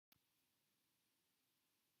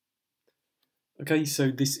Okay, so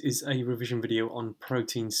this is a revision video on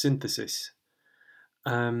protein synthesis.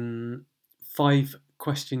 5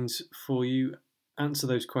 questions for you. Answer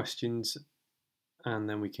those questions and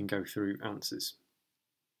then we can go through answers.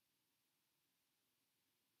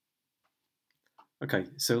 Okay,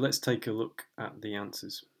 so let's take a look at the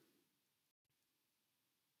answers.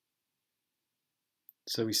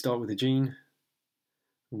 So we start with a gene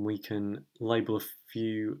and we can label a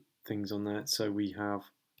few things on there. So we have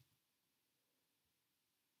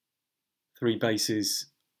 3 bases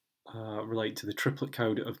relate to the triplet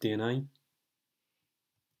code of DNA.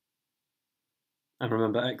 And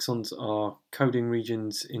remember, exons are coding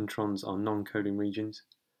regions, introns are non-coding regions.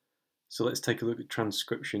 So let's take a look at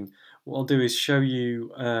transcription. What I'll do is show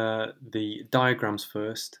you the diagrams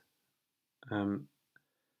first.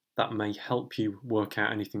 That may help you work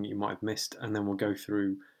out anything that you might have missed, and then we'll go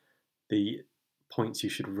through the points you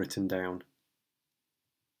should have written down.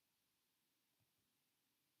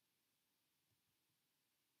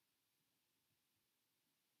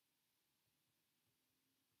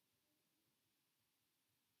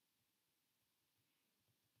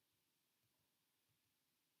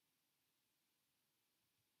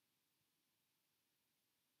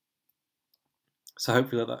 So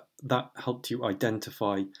hopefully that helped you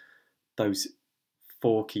identify those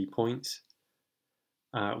 4 key points.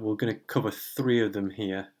 We're going to cover 3 of them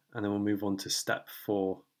here, and then we'll move on to step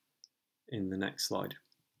 4 in the next slide.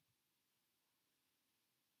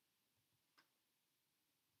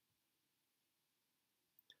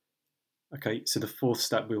 Okay, so the 4th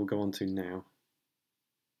step we will go on to now.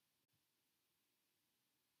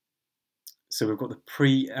 So we've got the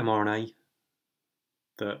pre-mRNA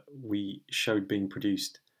that we showed being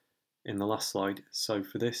produced in the last slide. So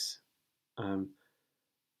for this, the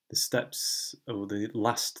steps, or the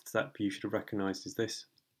last step you should have recognised is this.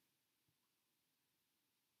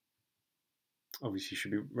 Obviously you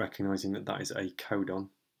should be recognising that that is a codon.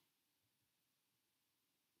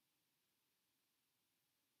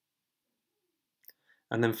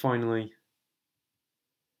 And then finally,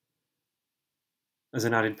 as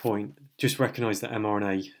an added point, just recognise that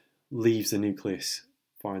mRNA leaves the nucleus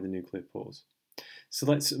via the nuclear pores. So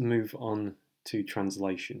let's move on to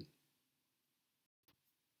translation.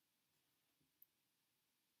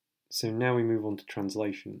 So now we move on to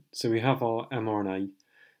translation. So we have our mRNA.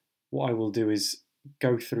 What I will do is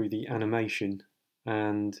go through the animation,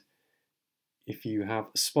 and if you have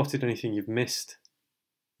spotted anything you've missed,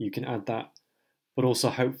 you can add that. But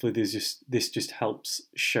also hopefully this just helps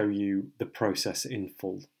show you the process in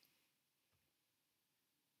full.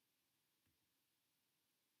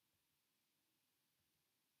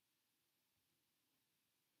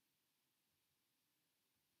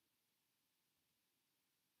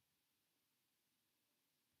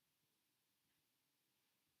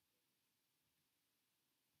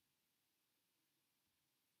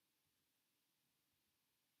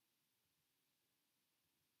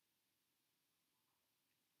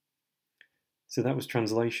 So that was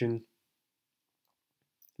translation.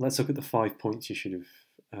 Let's look at the 5 points you should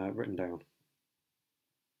have written down.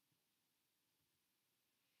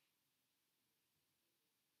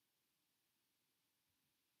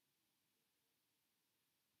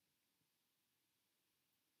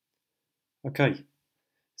 Okay,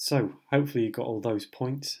 so hopefully you got all those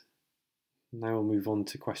points. Now we'll move on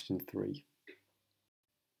to question 3.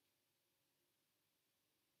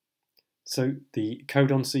 So the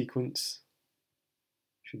codon sequence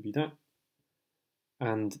should be that,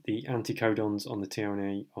 and the anticodons on the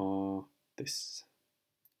tRNA are this.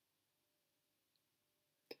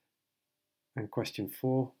 And question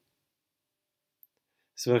 4.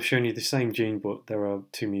 So I've shown you the same gene, but there are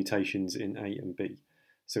 2 mutations in A and B.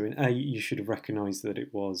 So in A, you should have recognised that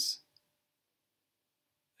it was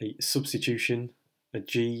a substitution. A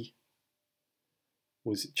G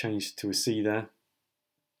was changed to a C there.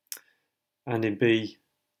 And in B,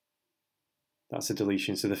 that's a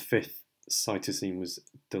deletion. So the 5th cytosine was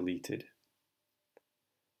deleted.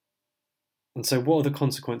 And so what are the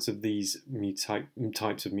consequences of these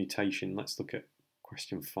types of mutation? Let's look at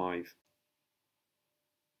question 5.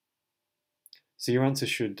 So your answer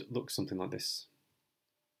should look something like this.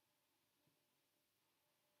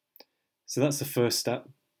 So that's the first step.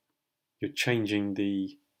 You're changing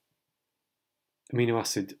the amino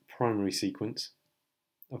acid primary sequence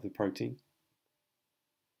of the protein.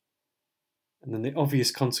 And then the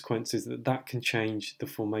obvious consequence is that that can change the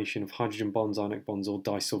formation of hydrogen bonds, ionic bonds, or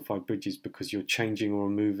disulfide bridges, because you're changing or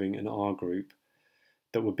removing an R group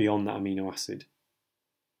that would be on that amino acid.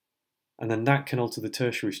 And then that can alter the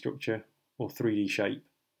tertiary structure or 3D shape.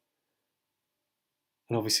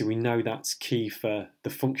 And obviously we know that's key for the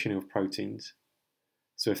functioning of proteins.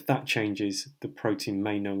 So if that changes, the protein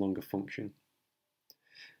may no longer function.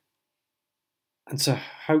 And so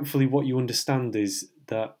hopefully what you understand is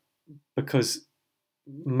that because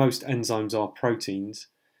most enzymes are proteins,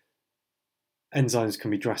 enzymes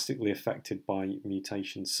can be drastically affected by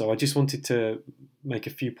mutations. So I just wanted to make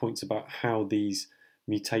a few points about how these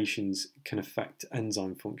mutations can affect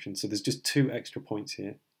enzyme function. So there's just 2 extra points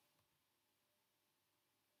here.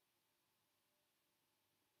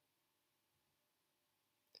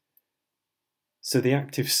 So the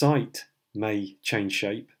active site may change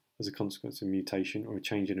shape as a consequence of mutation or a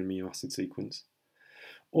change in an amino acid sequence.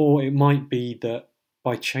 Or it might be that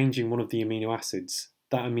by changing one of the amino acids,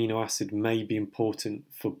 that amino acid may be important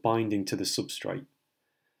for binding to the substrate.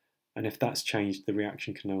 And if that's changed, the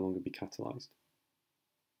reaction can no longer be catalyzed.